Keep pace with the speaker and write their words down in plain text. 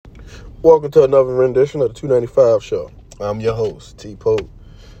Welcome to another rendition of the 295 show. I'm your host, T-Pope,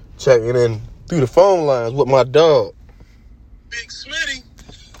 checking in through the phone lines with my dog. Big Smitty.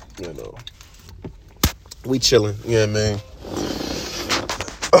 You know, we chilling, you know what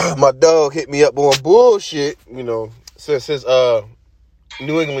I mean? My dog hit me up on bullshit, you know, since his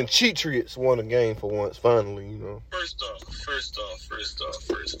New England Cheatriots won a game for once, finally, you know. First off,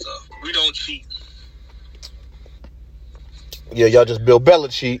 we don't cheat. Yeah, y'all just Bill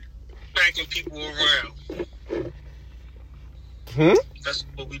Belichick. Smacking people around. That's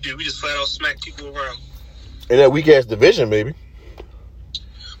what we do. We just flat out smack people around. In that weak ass division, baby.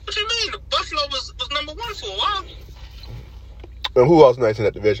 What you mean? The Buffalo was number one for a while. And who else nice in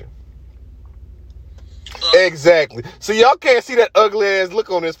that division? Exactly. So y'all can't see that ugly ass look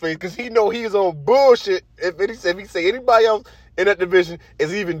on his face because he know he's on bullshit. If he say anybody else in that division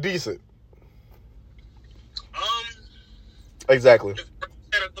is even decent. Exactly.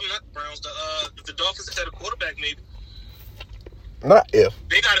 If the Dolphins had a quarterback, maybe. Not if.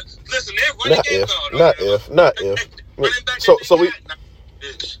 They got to listen. They're running game. Not if. So we.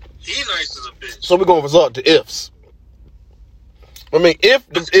 Bitch. He nice as a bitch. So we're gonna resort to ifs. I mean, if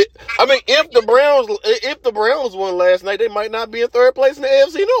the Browns won last night, they might not be in third place in the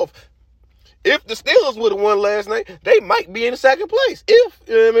AFC North. If the Steelers would have won last night, they might be in second place. If,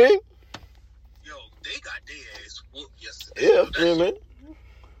 you know what I mean? Yo, they got their ass whooped yesterday. If, you know what I mean?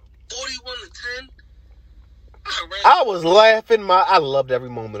 41-10. I was laughing. I loved every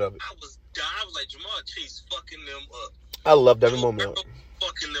moment of it. I was like, Jamar Chase fucking them up. I loved every moment of it.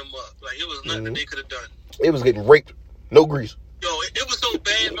 Fucking them up. Like, it was nothing that they could have done. It was getting raped. No grease. Yo, it was so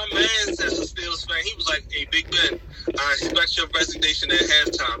bad. My man says a Steelers fan. He was like, hey, Big Ben, I expect your resignation at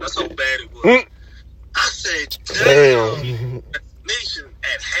halftime. That's how bad it was. I said, damn. Resignation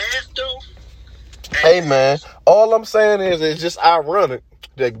at half, though? Hey, man. All I'm saying is it's just ironic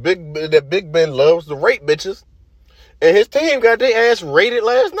that Big Ben loves to rape bitches. And his team got their ass raided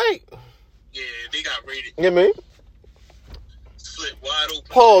last night. Yeah, they got raided. You know what I mean? Split wide open.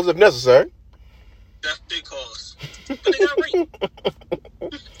 Pause if necessary. That's big cause. But they got raided.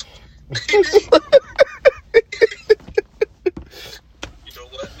 You know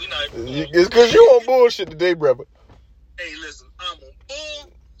what? We not even It's because you on bullshit today, brother. Hey, listen. I'm on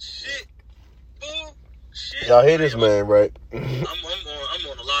bullshit. Y'all hear this man, right? I'm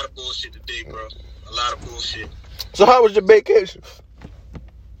on a lot of bullshit today, bro. A lot of bullshit. So how was your vacation?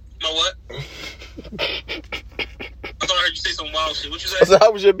 My what? I thought I heard you say some wild shit. What you say? I said, how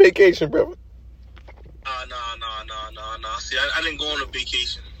was your vacation, brother? Nah. See, I didn't go on a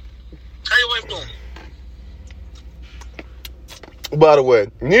vacation. How your wife doing? By the way,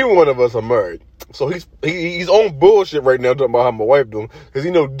 neither one of us are married. So he's on bullshit right now talking about how my wife doing. Because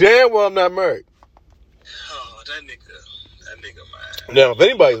he know damn well I'm not married. Oh, that nigga, man. Now, if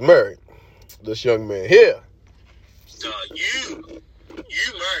anybody's married, this young man here. You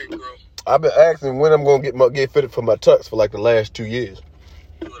married, bro. I've been asking when I'm going to get fitted for my tux for like the last 2 years.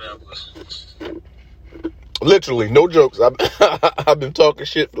 Whatever. Literally, no jokes. I've been talking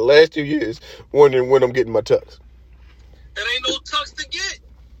shit for the last 2 years, wondering when I'm getting my tux. There ain't no tux to get.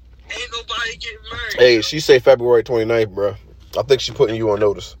 Ain't nobody getting married. Hey, she say February 29th, bro. I think she putting you on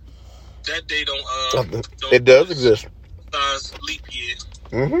notice. That day don't it does exist. Leap year.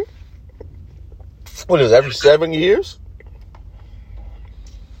 Mm-hmm. What is it, every 7 years?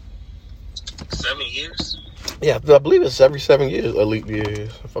 7 years? Yeah, I believe it's every 7 years a leap year is,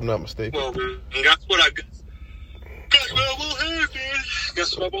 if I'm not mistaken. Well, that's what I guess. Guess what I won't have, man.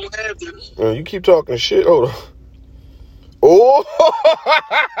 Guess what I won't have, dude. You keep talking shit. Hold on. Oh!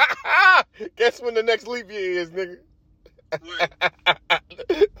 Guess when the next leap year is, nigga?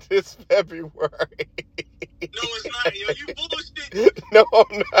 This February. No, it's not, yo. You bullshit. No,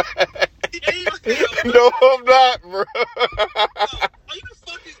 I'm not. No, I'm not, bro. Are you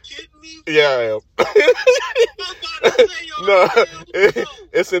fucking kidding me? Yeah, I am. I'm about to say, yo, No,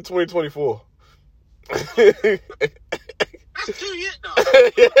 it's in 2024. That's 2 years now.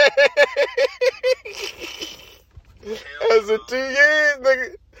 That's in 2 years,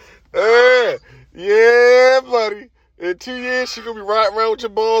 nigga. Yeah, buddy. In 2 years, she gonna be riding around with your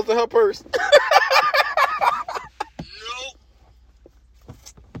balls in her purse. Nope.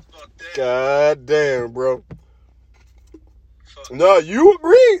 Fuck that. God damn, bro. Fuck. No, you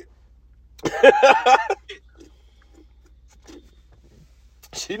agreed.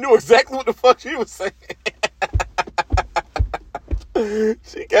 She knew exactly what the fuck she was saying.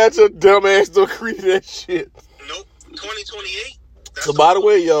 She got your dumb ass to agree to that shit. Nope. 2028. So by the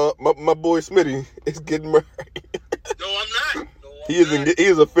way, y'all, my boy Smitty is getting married. No, I'm not. He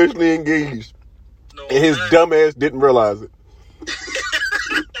is officially engaged. No, and his dumb ass didn't realize it.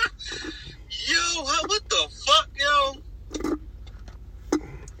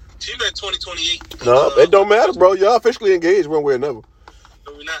 28. No, it don't matter, bro. Y'all officially engaged one way or another.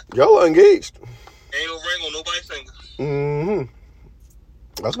 No, we're not. Y'all are engaged. Ain't no ring on nobody's finger.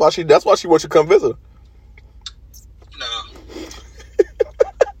 Mm-hmm. That's why she wants you to come visit her. Nah.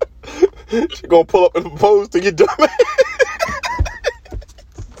 She gonna pull up and propose to your dumb ass.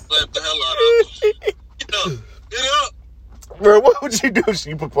 Slap the hell out of her. Get up. Get up. Bro, what would you do if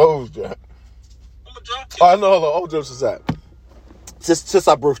she proposed, Jack? I'm gonna drop you. Oh, no, hold on. All jokes aside. Since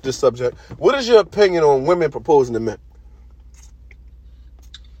I broached this subject, what is your opinion on women proposing to men?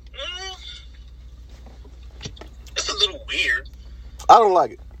 It's a little weird. I don't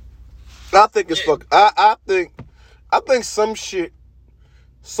like it. I think it's fuck. I think some shit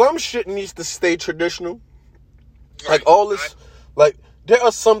needs to stay traditional. Right. Like all this, like there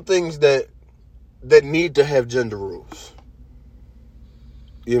are some things that need to have gender roles.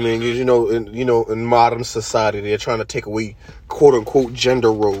 You know what I mean? 'Cause in modern society, they're trying to take away quote unquote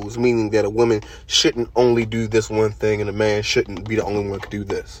gender roles, meaning that a woman shouldn't only do this one thing and a man shouldn't be the only one to do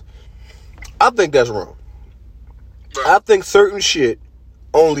this. I think that's wrong. Right. I think certain shit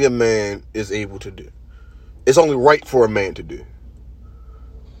only a man is able to do. It's only right for a man to do.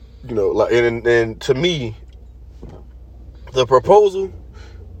 You know, like and to me, the proposal,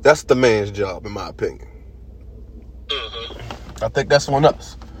 that's the man's job, in my opinion. Mm-hmm. I think that's on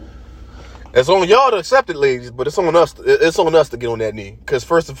us. It's on y'all to accept it, ladies, but it's on us. It's on us to get on that knee. Because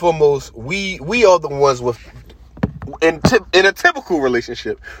first and foremost, we are the ones with in a typical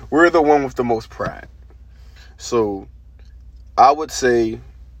relationship, we're the one with the most pride. So, I would say,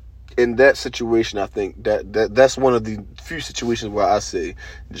 in that situation, I think that's one of the few situations where I say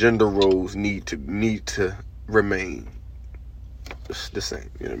gender roles need to remain the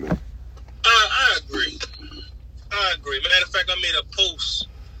same. You know what I mean? I agree. Matter of fact, I made a post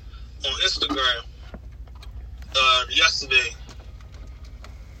on Instagram yesterday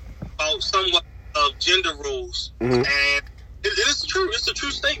about somewhat of gender roles, and it is true. It's a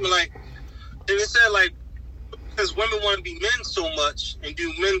true statement. Like, and it said like, because women want to be men so much and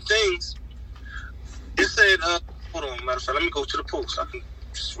do men things. It said, hold on, matter of fact, let me go to the post. I can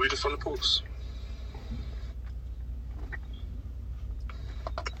just read it from the post.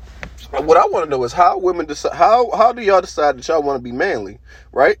 What I want to know is how women decide. How do y'all decide that y'all want to be manly,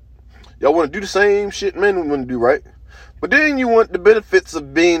 right? Y'all want to do the same shit men want to do, right? But then you want the benefits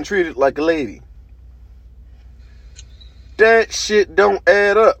of being treated like a lady. That shit don't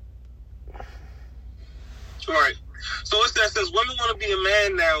add up. Right. So it says women want to be a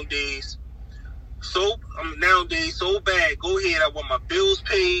man nowadays. So bad. Go ahead. I want my bills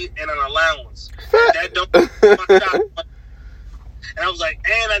paid and an allowance. That don't my shop. And I was like,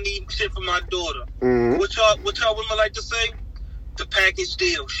 and I need shit for my daughter. Mm-hmm. What y'all women like to say? The package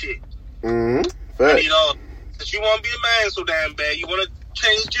deal shit. Mm-hmm. I need all. Since you want to be a man so damn bad, you want to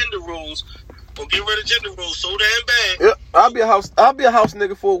change gender roles or get rid of gender roles so damn bad. Yep, I'll be a house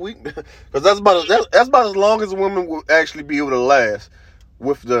nigga for a week because that's about as long as a woman will actually be able to last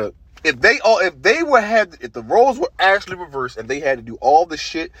with the. If the roles were actually reversed and they had to do all the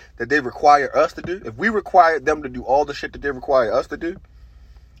shit that they require us to do, if we required them to do all the shit that they require us to do,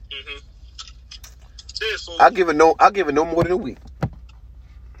 yeah, so, I'll give it no more than a week.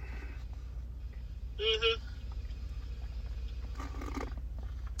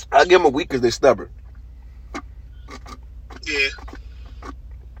 I'll give them a week because they're stubborn. Yeah,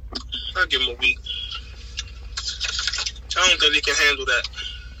 I'll give them a week. I don't think they can handle that.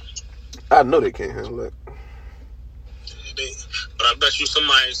 I know they can't handle that. But I bet you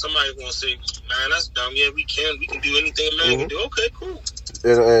somebody's gonna say, man, that's dumb. Yeah, we can do anything a man can do. Okay, cool.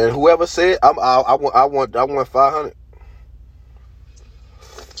 And whoever said, I want 500.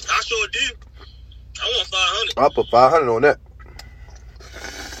 I sure do. I want 500. I'll put 500 on that.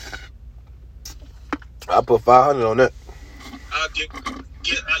 I'll put 500 on that. I'll get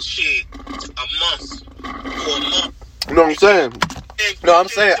that shit a month for a month. You know what I'm saying? No, I'm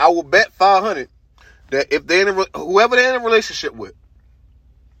saying I will bet 500 that if they're whoever they're in a relationship with,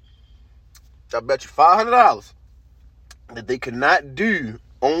 I bet you $500 that they cannot do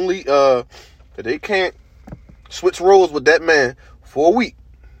only that they can't switch roles with that man for a week.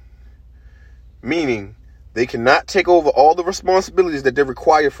 Meaning they cannot take over all the responsibilities that they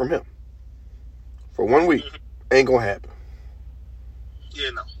require from him for 1 week. Ain't gonna happen.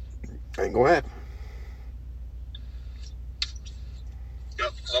 Yeah, no. Ain't gonna happen.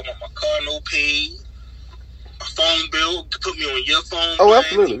 Yep, because I want my car no paid, my phone bill, put me on your phone. Oh,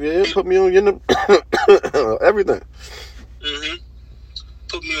 absolutely. Yeah, put me on your everything.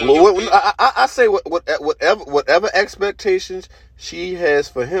 Put me on I say whatever expectations she has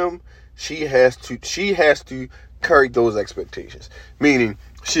for him, she has to carried those expectations. Meaning,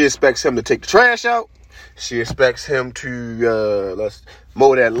 she expects him to take the trash out. She expects him to let's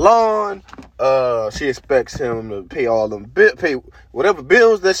mow that lawn. She expects him to pay all them pay whatever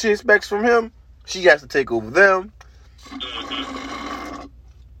bills that she expects from him. She has to take over them.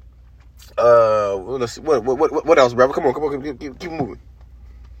 Let's see, what else, brother? Come on, keep moving.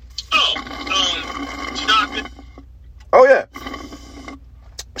 Oh yeah.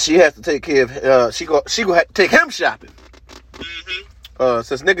 She has to take care of. She go have to take him shopping.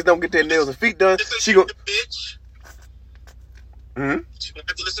 Since niggas don't get their nails and feet done, she go. Bitch. She gonna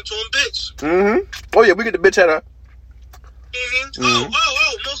have to listen to him, bitch. Oh yeah, we get the bitch at her.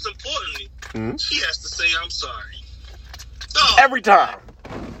 Oh, most importantly, she has to say I'm sorry. Oh, every time.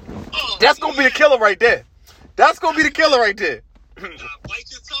 That's gonna be the killer right there. That's gonna be the killer right there. Bite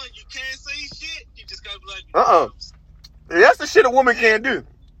your tongue. You can't say shit. You just gotta be like. That's the shit a woman can't do.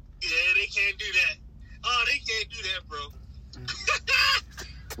 Yeah, they can't do that. Oh, they can't do that, bro.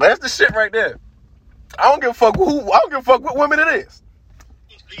 That's the shit right there. I don't give a fuck what women it is.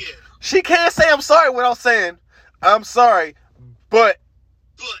 Yeah. She can't say I'm sorry without saying I'm sorry, but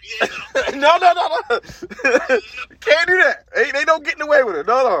yeah, no. Can't do that. They don't get away with it.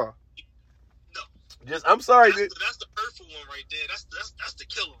 No. Just I'm sorry. That's the hurtful one right there. That's the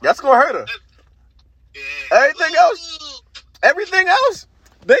killer. That's gonna hurt her. Yeah. Everything else,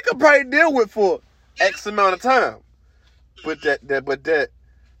 they could probably deal with for X amount of time. But that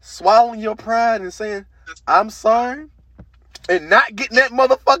swallowing your pride and saying I'm sorry and not getting that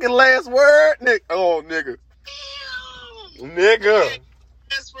motherfucking last word, nigga.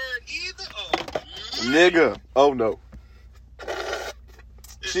 Last word either. Nigga. Oh no.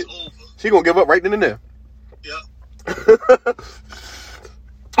 It's over. She gonna give up right then and there. Yep.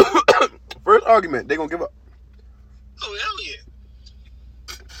 First argument, they gonna give up. Oh hell yeah.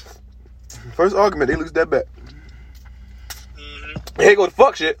 First argument, they lose that bet. They ain't gonna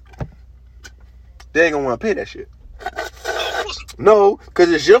fuck shit. They ain't gonna want to pay that shit. No,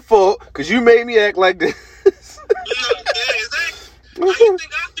 because it's your fault. Because you made me act like this. Exactly. How you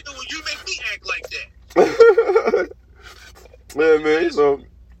think I feel when you make me act like that? Yeah, man. So,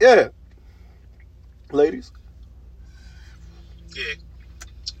 yeah. Ladies. Yeah.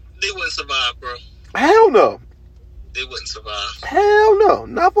 They wouldn't survive, bro. Hell no. They wouldn't survive. Hell no.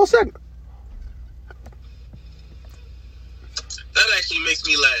 Not for a second. That actually makes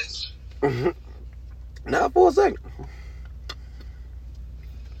me laugh. Not for a second.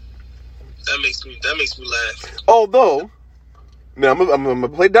 That makes me laugh. Although, now I'm gonna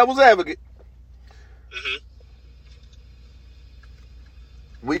play devil's advocate.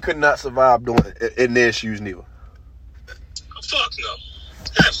 We could not survive doing it in their shoes neither. Fuck no.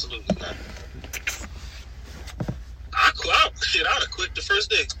 Absolutely not. I'd have quit the first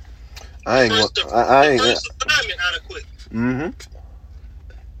day. I ain't. First assignment, I'd have quit.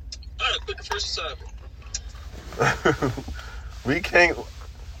 I'd have quit the first assignment.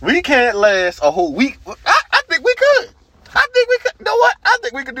 We can't last a whole week. I think we could. You know what? I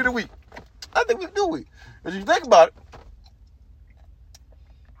think we could do the week. I think we could do the week. If you think about it,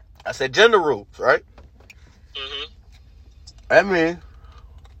 I said gender rules, right? I mean,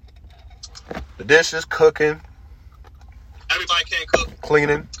 the dishes, cooking. Everybody can't cook.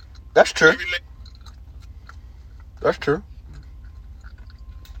 Cleaning. That's true. That's true.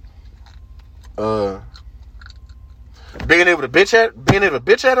 Being able to bitch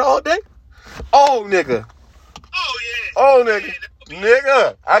at her all day? Oh, nigga. Oh, yeah. Oh, nigga. Yeah,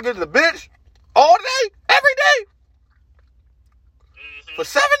 nigga. I get the bitch all day, every day. For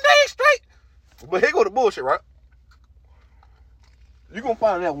 7 days straight. But here go the bullshit, right? You're going to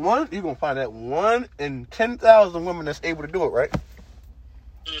find that one in 10,000 women that's able to do it, right?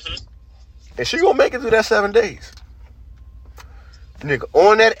 And she going to make it through that 7 days. Nigga,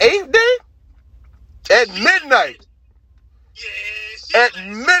 on that 8th day, at midnight. Yeah, at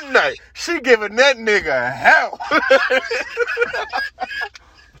midnight, she giving that nigga hell.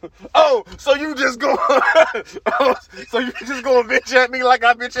 Oh, so you just go bitch at me like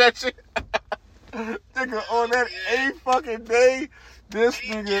I bitch at you? Nigga, on that 8th fucking day, this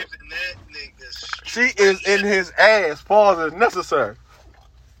nigga, she is in his ass. Pause is necessary.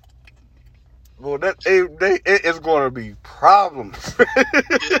 Well, that 8th day, it is going to be problems. They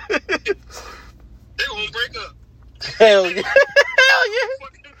gonna break up. Hell yeah. Hell yeah.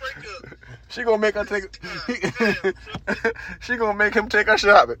 She gonna make her take. She gonna make him take her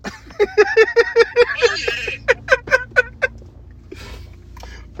shopping.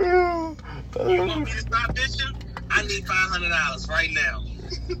 Oh, yeah. You want me to stop bitching? I need $500 right now.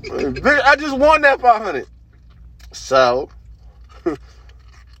 I just won that $500. So.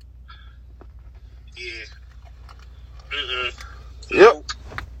 Yeah.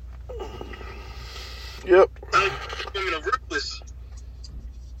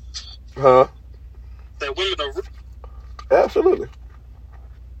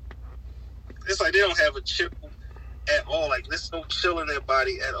 It's like they don't have a chill at all. Like there's no chill in their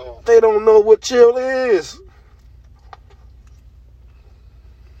body at all. They don't know what chill is.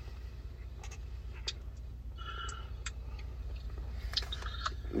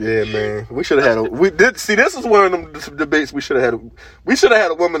 Yeah, man. We should have had see, this is one of them debates we should have had. We should have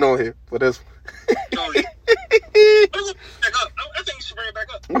had a woman on here for this. Oh, yeah. Back up. I think we should bring it back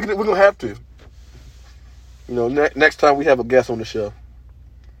up. We're going to have to. You know, next time we have a guest on the show.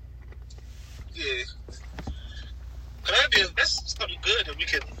 Yeah. That's something good that we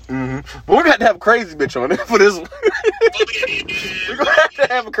can. Mm-hmm. But we're going to have a crazy bitch on it for this one. We're going to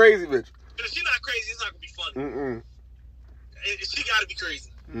have a crazy bitch. But if she's not crazy, it's not going to be fun. Mm-mm. She got to be crazy.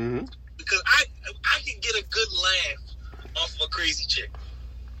 Mm-hmm. Because I can get a good laugh off of a crazy chick.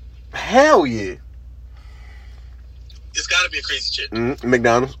 Hell yeah. It's got to be a crazy chick. Mm-hmm.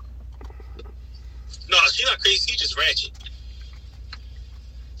 McDonald's. No, she's not crazy. She's just ratchet.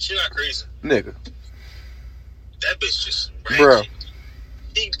 She's not crazy. Nigga. That bitch just ratchet. Bruh.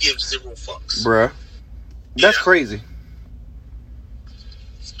 He gives zero fucks. Bruh. That's crazy.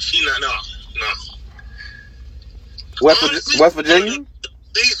 She not, no. Honestly, West Virginia?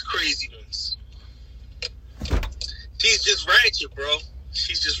 These crazy ones. She's just ratchet, bro.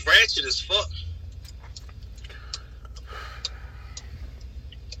 She's just ratchet as fuck.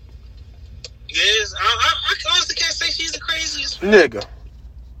 Yes, I honestly can't say she's the craziest. Nigga.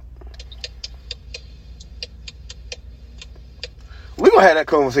 We gonna have that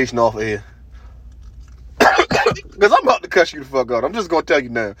conversation off of here. Because I'm about to cuss you the fuck out. I'm just gonna tell you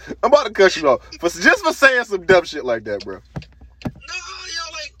now. I'm about to cuss you off. Just for saying some dumb shit like that, bro. No,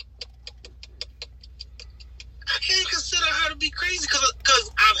 yo, like, I can't consider her to be crazy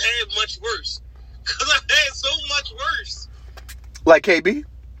because I've had much worse. Because I've had so much worse. Like KB?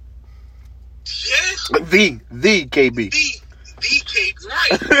 Yeah. The KB. The KB,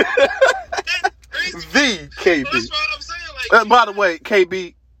 right. That's crazy. The KB. So that's what I'm saying. Like, By the way,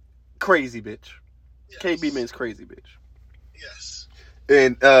 KB, crazy bitch. yes. KB means crazy bitch. Yes.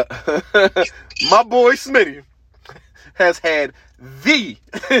 And my boy Smitty has had the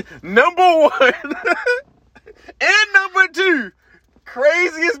number one and number two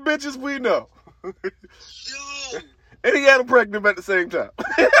craziest bitches we know. Yo. And he had them pregnant at the same time.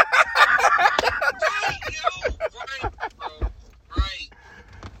 Right, yo. Right, bro. Right.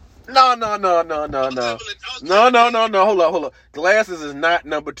 No. Hold on. Glasses is not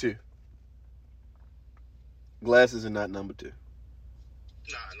number two. Glasses is not number two.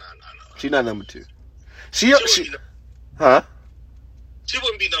 Nah. She's not number two. She Huh? She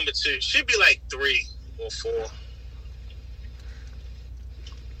wouldn't be number two. She'd be like 3 or 4.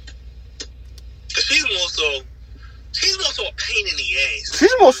 Cause she's more so a pain in the ass.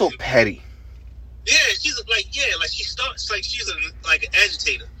 She's more so petty. Yeah, she's like she starts like she's an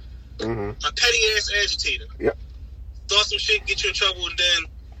agitator. Mm-hmm. A petty ass agitator. Yep. Start some shit, get you in trouble, and then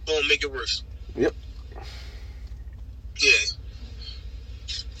boom, make it worse. Yep. Yeah.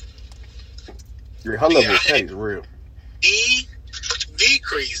 Her level of petty is real. The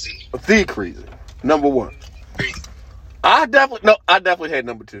crazy. The crazy. Number one. Crazy. I definitely had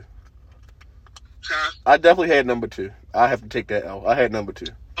number two. Huh? I definitely had number two. I have to take that out. I had number two.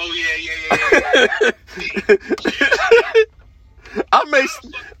 Oh yeah. I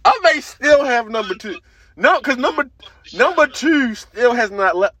may still have number two. No, because number two still has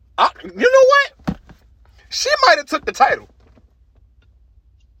not left. You know what? She might have took the title.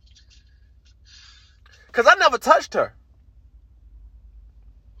 Because I never touched her.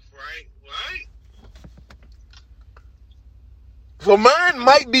 Right. So mine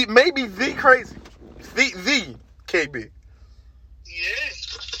might be maybe the crazy. The KB. Yeah.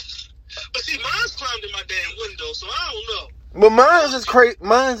 But see, mine's climbed in my damn window, so I don't know. But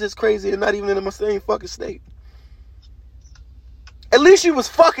mine's is crazy and not even in the same fucking state. At least you was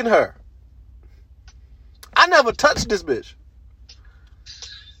fucking her. I never touched this bitch.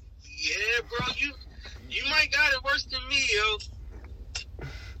 Yeah, bro, you might got it worse than me, yo.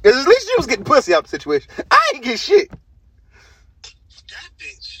 Cause at least you was getting pussy out the situation. I ain't get shit.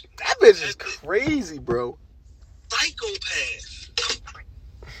 That bitch is crazy, bro. Psychopath.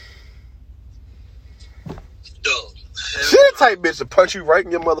 Dog. She the type bitch to punch you right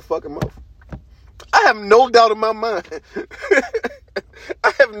in your motherfucking mouth. I have no doubt in my mind.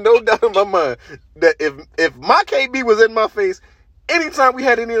 I have no doubt in my mind that if my KB was in my face, anytime we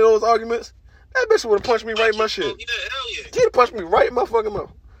had any of those arguments, that bitch would have punched me right in my shit. Yeah, hell yeah. She'd have punched me right in my fucking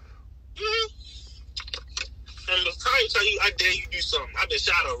mouth. Mm-hmm. From the time you, I dare you do something. I've been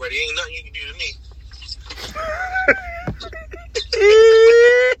shot already. Ain't nothing you can do to me.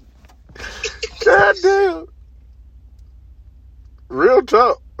 God damn. Real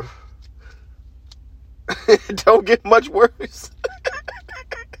talk. It don't get much worse.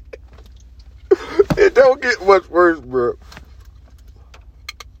 It don't get much worse, bro.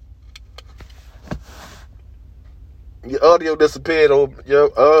 Your audio disappeared over,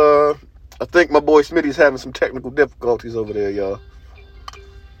 yo. I think my boy Smitty's having some technical difficulties over there, y'all.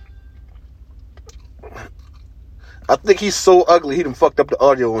 I think he's so ugly he done fucked up the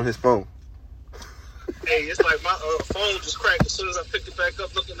audio on his phone. Hey, it's like my phone just cracked as soon as I picked it back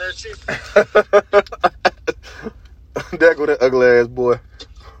up looking at you. There go that ugly ass boy.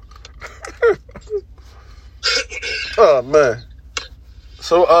 Oh, man.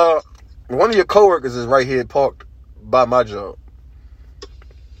 So, one of your coworkers is right here parked by my job.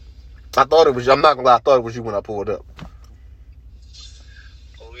 I thought it was you. I'm not gonna lie, I thought it was you when I pulled up.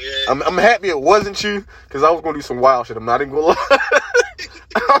 Oh, yeah. I'm happy it wasn't you, because I was gonna do some wild shit. I'm not even gonna lie.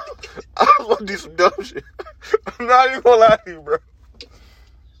 I was gonna do some dumb shit. I'm not even gonna lie to you, bro.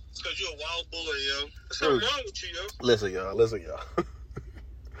 It's because you're a wild boy, yo. There's something wrong with you, yo. Listen, y'all.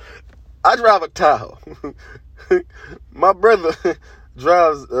 I drive a Tahoe. My brother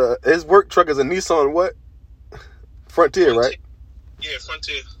drives, his work truck is a Nissan what? Frontier, right? Yeah,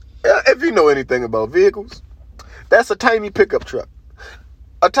 Frontier. If you know anything about vehicles, that's a tiny pickup truck.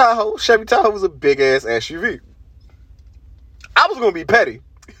 A Tahoe, Chevy Tahoe, is a big-ass SUV. I was going to be petty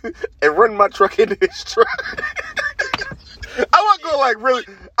and run my truck into his truck. I wasn't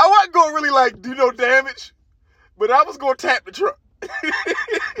going to really like do no damage, but I was going to tap the truck. I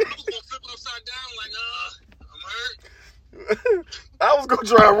was going to flip it upside down like, I'm hurt. I was going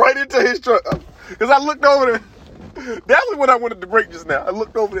to drive right into his truck. Because I looked over there. That was when I wanted to brake just now. I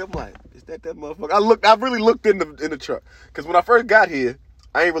looked over there. I'm like, is that motherfucker? I really looked in the truck. Because when I first got here,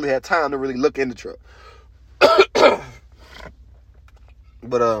 I ain't really had time to really look in the truck.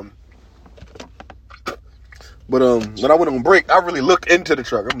 But when I went on break, I really looked into the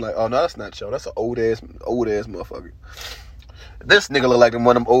truck. I'm like, oh no, that's not Joe. That's an old ass motherfucker. This nigga look like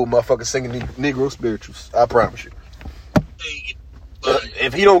one of them old motherfuckers singing Negro spirituals. I promise you. Hey,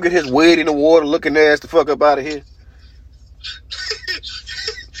 If he don't get his weight in the water, looking ass the fuck up out of here.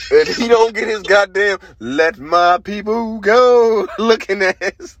 If he don't get his goddamn let my people go looking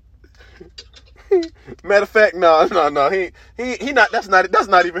ass. Matter of fact, no, he not. That's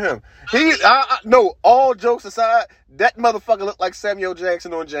not even him. No. All jokes aside, that motherfucker look like Samuel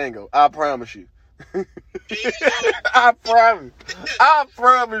Jackson on Django. I promise you. I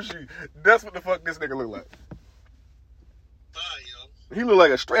promise you. That's what the fuck this nigga look like. He look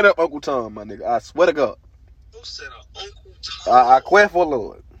like a straight up Uncle Tom, my nigga. I swear to God. Who said Uncle Tom? I quit for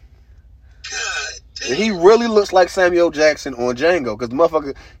Lord. God damn. And he really looks like Samuel Jackson on Django, because the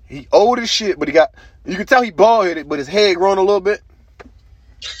motherfucker, he old as shit, but you can tell he bald headed, but his head grown a little bit.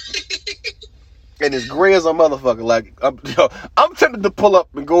 And his gray as a motherfucker. Like, I'm tempted to pull up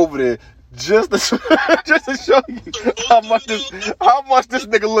and go over there just to show you how much this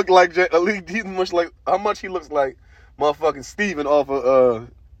nigga look like. How much he looks like motherfucking Steven off of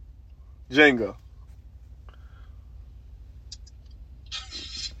Django.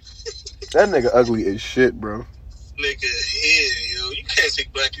 That nigga ugly as shit, bro. Nigga, yeah, yo. You can't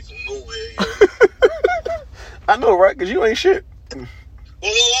take black people nowhere, yo. I know, right? Because you ain't shit.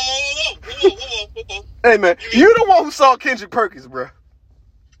 Whoa. Hey, man, you the one who saw Kendrick Perkins, bro.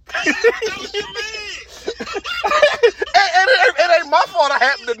 That was your man. It ain't my fault I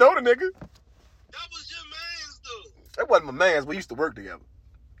happen to know the nigga. That was your man's, though. That wasn't my man's. We used to work together.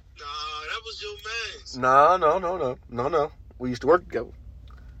 Nah, that was your man's. No. We used to work together.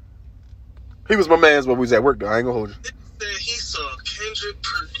 He was my man's when we was at work, though. I ain't gonna hold you. He saw Kendrick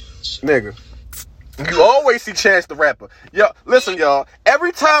Perkins. Nigga. You always see Chance the Rapper. Yo, listen, y'all.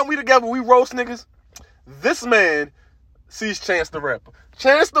 Every time we together, we roast niggas. This man sees Chance the Rapper.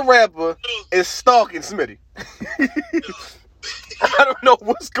 Chance the Rapper is stalking Smitty. I don't know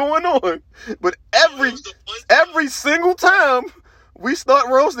what's going on, but every single time we start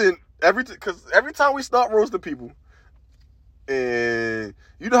roasting, because every time we start roasting people, and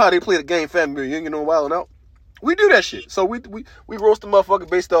you know how they play the game Family Reunion, you know, Wild 'N Out. We do that shit. So we roast the motherfucker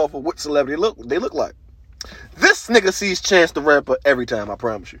based off of what celebrity they look like. This nigga sees Chance the Rapper every time, I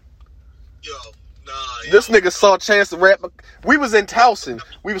promise you. Yo, nah. This nigga saw Chance the Rapper. We was in Towson.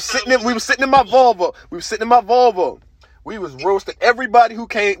 We was sitting in my Volvo. We was roasting everybody who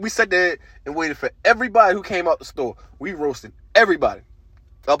came. We sat there and waited for everybody who came out the store. We roasted everybody.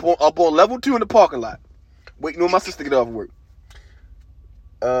 Up on level 2 in the parking lot. Waiting on my sister to get off work.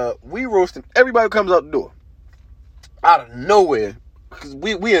 We roasting everybody who comes out the door. Out of nowhere. Because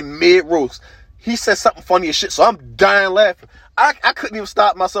we in mid-roast. He said something funny as shit, so I'm dying laughing. I couldn't even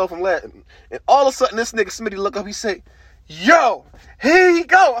stop myself from laughing. And all of a sudden, this nigga Smitty look up, he said, yo, here he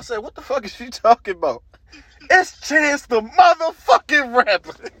go. I said, what the fuck is she talking about? It's Chance the motherfucking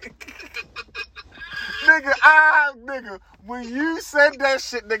Rapper. Nigga, when you said that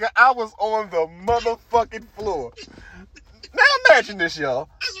shit, nigga, I was on the motherfucking floor. Now imagine this, y'all.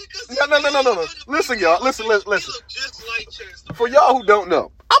 No. Listen, y'all. Listen. For y'all who don't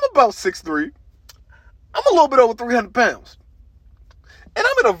know, I'm about 6'3". I'm a little bit over 300 pounds. And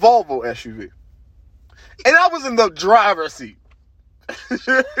I'm in a Volvo SUV. And I was in the driver's seat.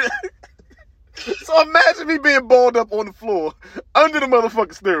 So imagine me being balled up on the floor under the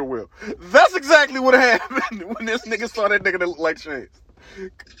motherfucking steering wheel. That's exactly what happened when this nigga saw that nigga that looked like Chance.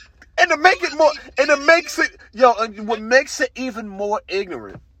 And to make it more, what makes it even more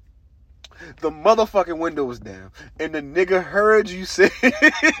ignorant, the motherfucking window was down, and the nigga heard you say,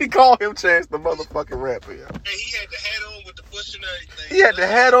 call him Chance the motherfucking Rapper. Yeah. And he had the hat on with the bush and everything. He had the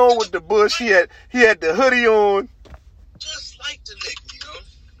hat on with the bush. He had the hoodie on. Just like the nigga, you know.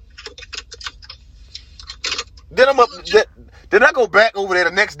 Then I go back over there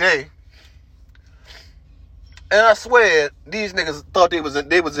the next day, and I swear these niggas thought they was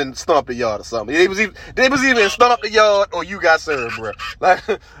in Stomp the Yard or something. They was either in Stomp the Yard or You Got Served, bro. Like,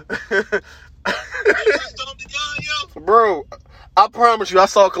 bro, I promise you, I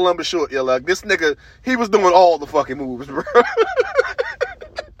saw Columbus Short. Yeah, like this nigga, he was doing all the fucking moves, bro.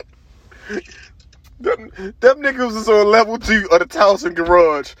 Them niggas was on level 2 of the Towson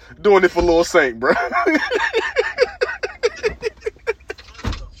garage doing it for Lil Saint, bro.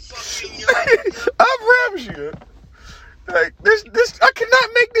 I promise you. Like, this, I cannot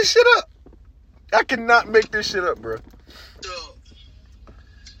make this shit up. I cannot make this shit up, bro.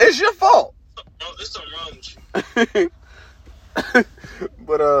 It's your fault. There's something wrong with you.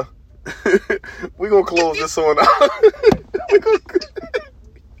 But, we gonna close this on out.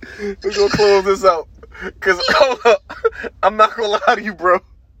 we gonna close this out. Cause, hold up, I'm not gonna lie to you, bro.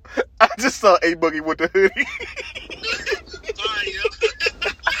 I just saw A Boogie with the hoodie.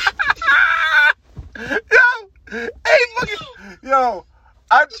 Yo, A Boogie. Yo,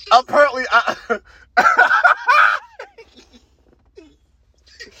 apparently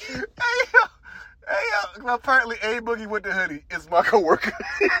apparently A Boogie with the hoodie is my coworker.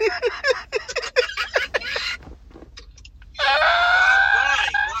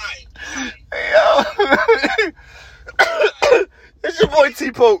 Yo. It's your boy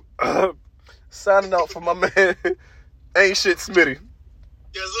T-Poke signing out for my man Ain't Shit Smitty.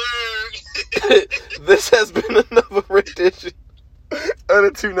 Yes, sir. This has been another rendition of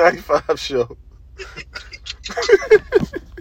the 295 show.